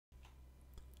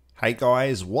Hey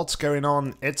guys, what's going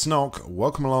on? It's Nock.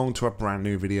 Welcome along to a brand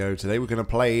new video. Today we're going to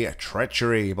play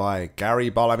Treachery by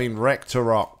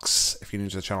RectorRocks. If you're new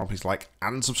to the channel, please like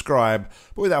and subscribe.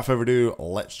 But without further ado,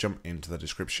 let's jump into the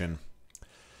description.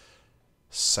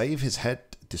 Save his head,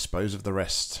 dispose of the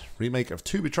rest. Remake of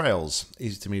 2 Betrayals,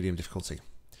 easy to medium difficulty.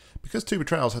 Because 2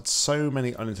 Betrayals had so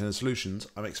many unintended solutions,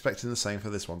 I'm expecting the same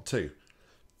for this one too.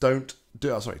 Do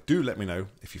let me know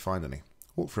if you find any.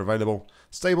 Walkthrough available.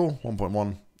 Stable,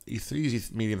 1.1. Easy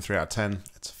medium 3 out of 10.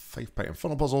 It's a faith paint and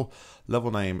funnel puzzle. Level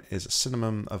name is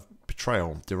Cinnamon of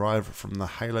Betrayal, derived from the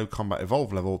Halo Combat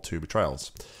Evolve level 2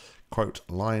 Betrayals. Quote,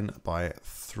 line by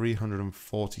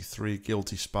 343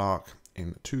 Guilty Spark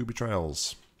in 2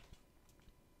 Betrayals.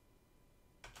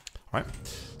 Alright,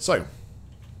 so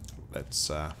let's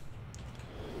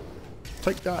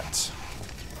take that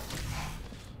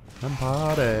and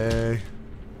party.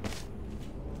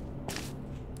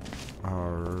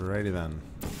 Alrighty then.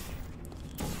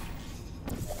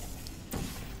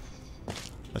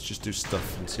 Let's just do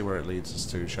stuff and see where it leads us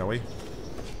to, shall we?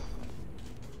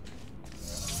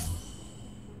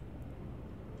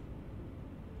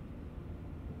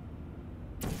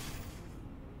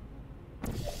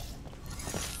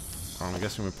 I'm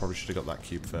guessing we probably should have got that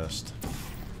cube first.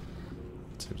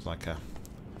 Seems like a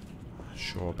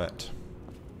sure bet.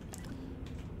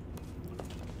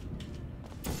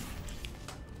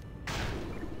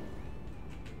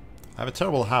 I have a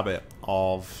terrible habit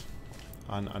of...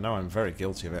 I know I'm very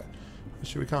guilty of it.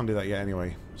 Actually, we can't do that yet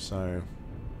anyway, so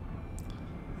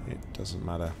it doesn't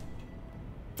matter.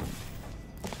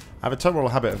 I have a terrible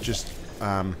habit of just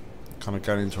kind of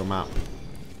going into a map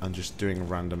and just doing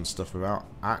random stuff without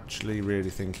actually really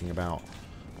thinking about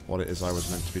what it is I was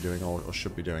meant to be doing or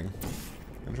should be doing.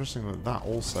 Interesting that that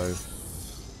also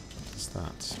does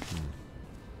that.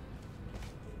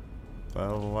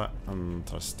 Well,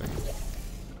 interesting.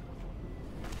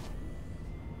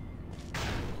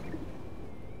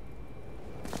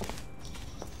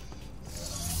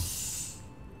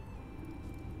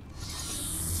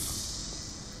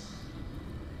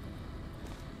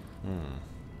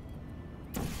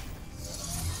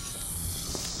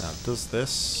 Now, does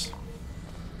this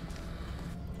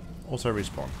auto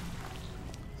respawn?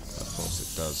 Of course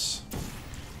it does.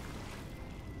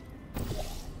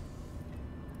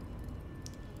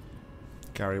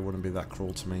 Gary wouldn't be that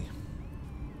cruel to me.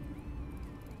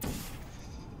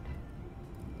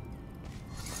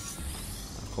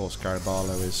 Of course, Gary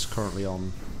Barlow is currently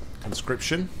on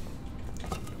conscription.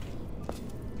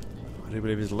 I do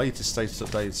believe his latest status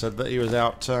update said that he was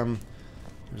out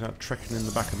trekking in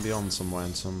the back and beyond somewhere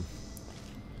in some...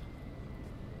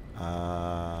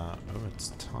 oh, it's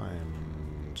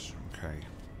timed. Okay.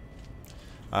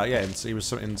 Yeah, he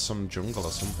was in some jungle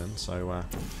or something, so hope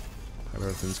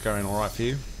everything's going alright for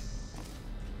you.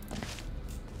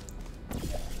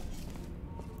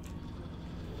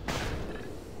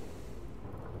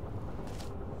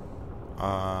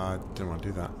 Didn't want to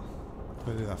do that. What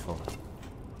did I do that for?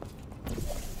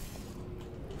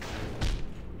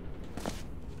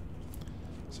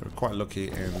 So we're quite lucky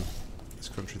in this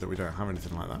country that we don't have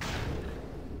anything like that.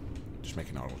 Just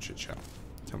making our little chit chat.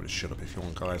 Tell me to shut up if you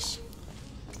want, guys.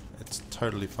 It's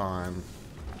totally fine.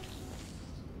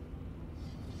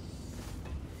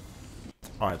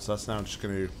 Alright, so that's now just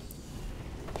going to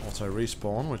auto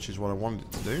respawn, which is what I wanted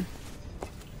it to do.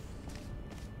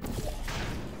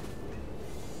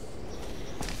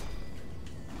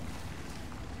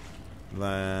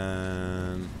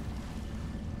 Then...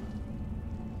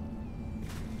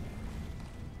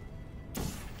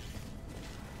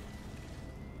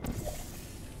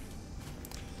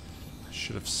 I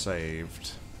should have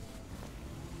saved.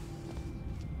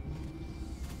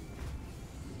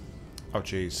 Oh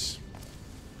jeez.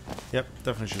 Yep,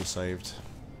 definitely should have saved.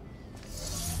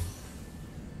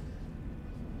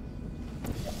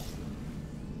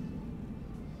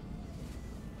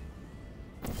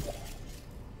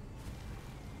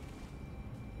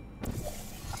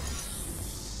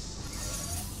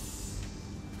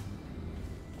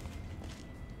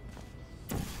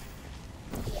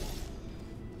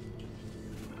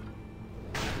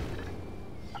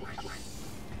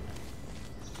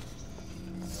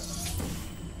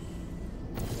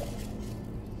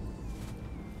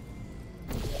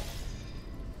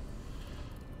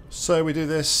 So we do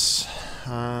this,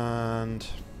 and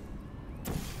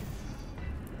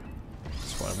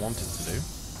that's what I wanted to do.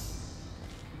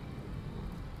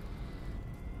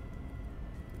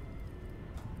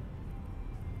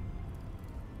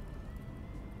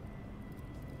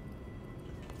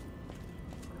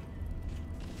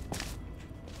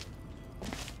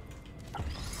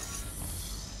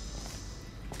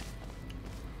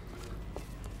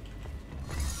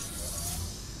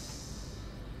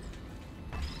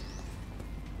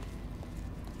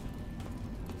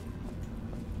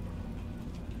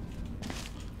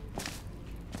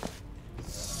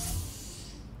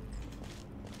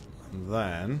 And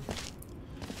then,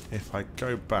 if I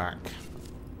go back,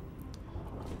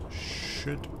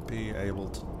 should be able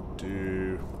to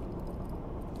do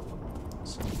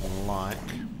something like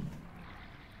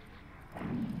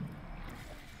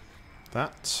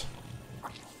that.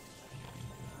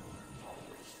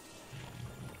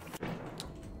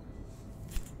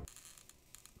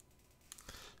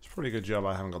 It's a pretty good job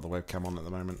I haven't got the webcam on at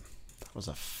the moment. That was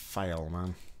a fail,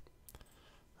 man.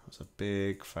 That was a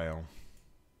big fail.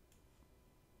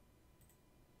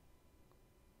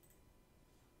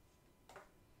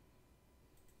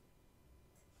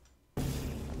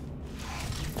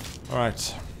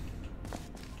 Alright.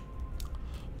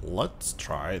 Let's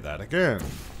try that again.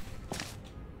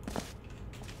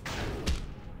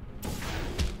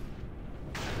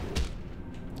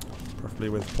 Preferably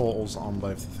with portals on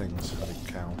both the things. Holy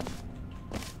cow.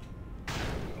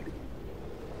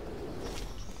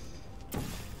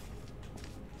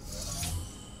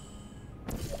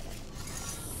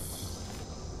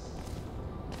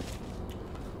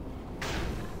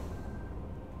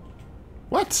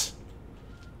 What?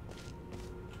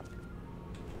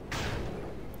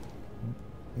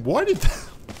 Why did that?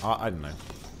 I don't know.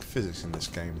 Physics in this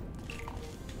game.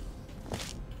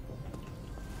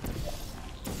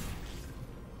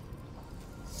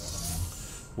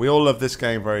 We all love this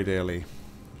game very dearly,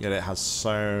 yet it has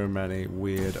so many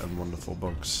weird and wonderful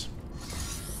bugs.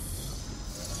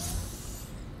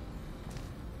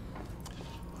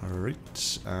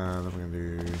 Alright, and then we're going to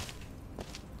do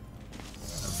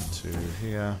over to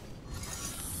here.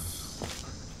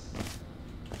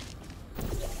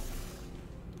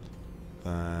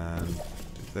 Then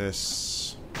do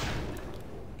this.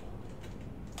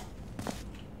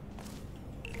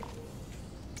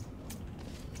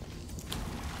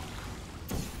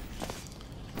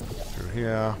 Through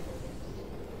here.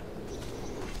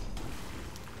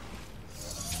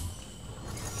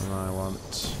 And I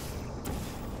want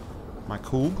my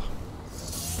cube.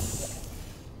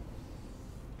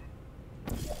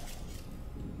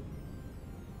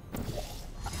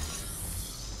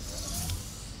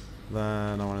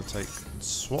 Then I want to take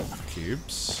swap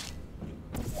cubes.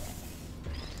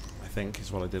 I think is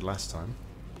what I did last time.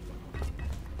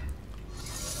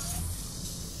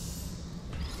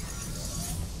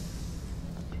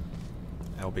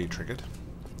 LB triggered.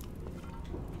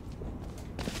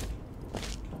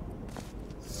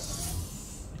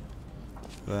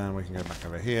 Then we can go back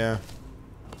over here.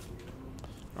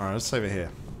 Alright, let's save it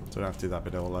here. So we don't have to do that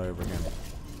bit all over again.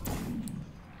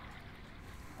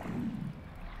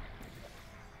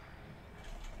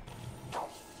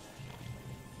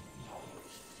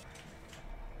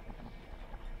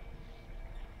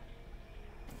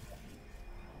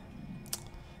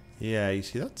 Yeah, you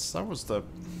see, that was the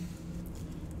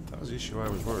issue I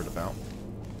was worried about.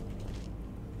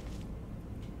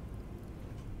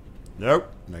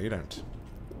 Nope, no you don't.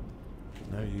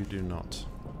 No, you do not.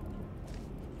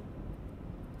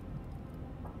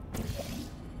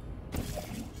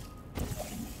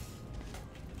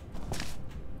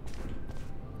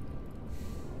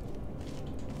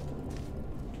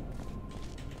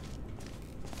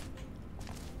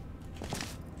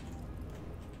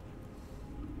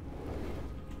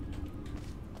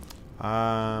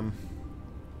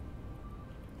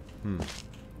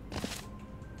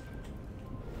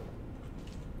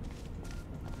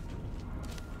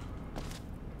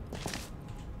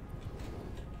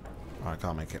 I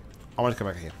can't make it. I want to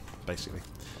come back here, basically.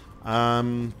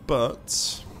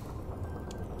 But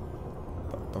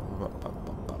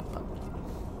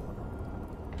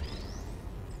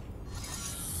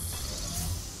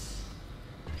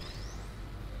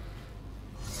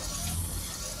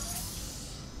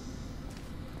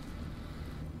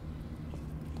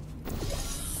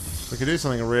we could do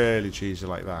something really cheesy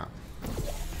like that.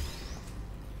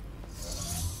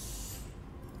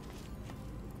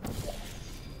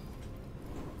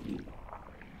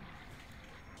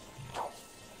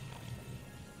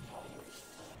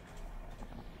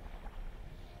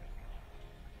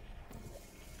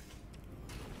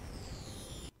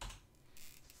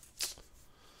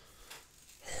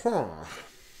 Huh.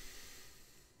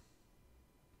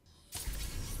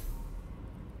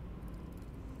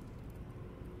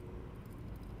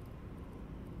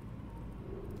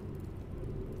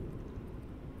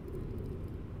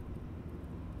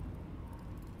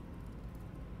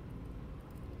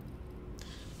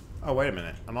 Oh, wait a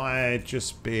minute. Am I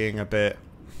just being a bit...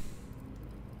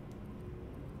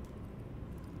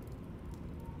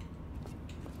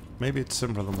 Maybe it's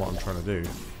simpler than what I'm trying to do.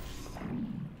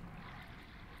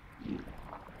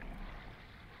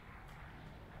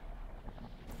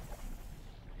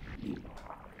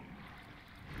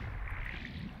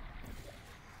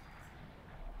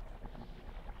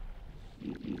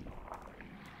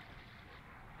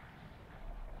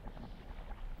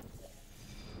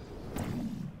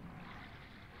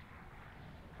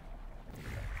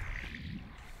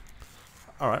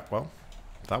 Alright, well,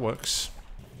 that works.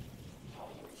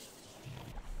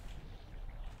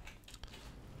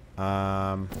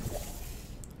 And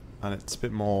it's a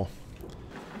bit more...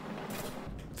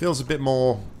 feels a bit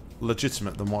more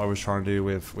legitimate than what I was trying to do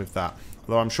with that.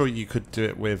 Although I'm sure you could do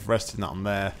it with resting that on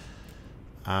there.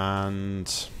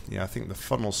 And yeah, I think the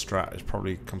funnel strat is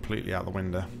probably completely out the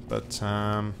window. But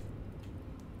yeah,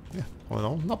 all in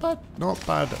all, not bad. Not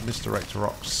bad, Mr.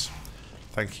 RectorRocks.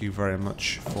 Thank you very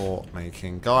much for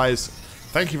making. Guys,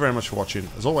 thank you very much for watching.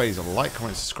 As always, like,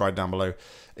 comment, subscribe down below.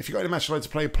 If you've got any match you'd like to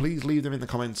play, please leave them in the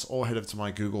comments or head over to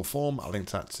my Google form. I'll link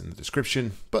to that in the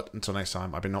description. But until next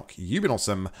time, I've been Nock, you've been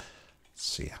awesome.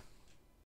 See ya.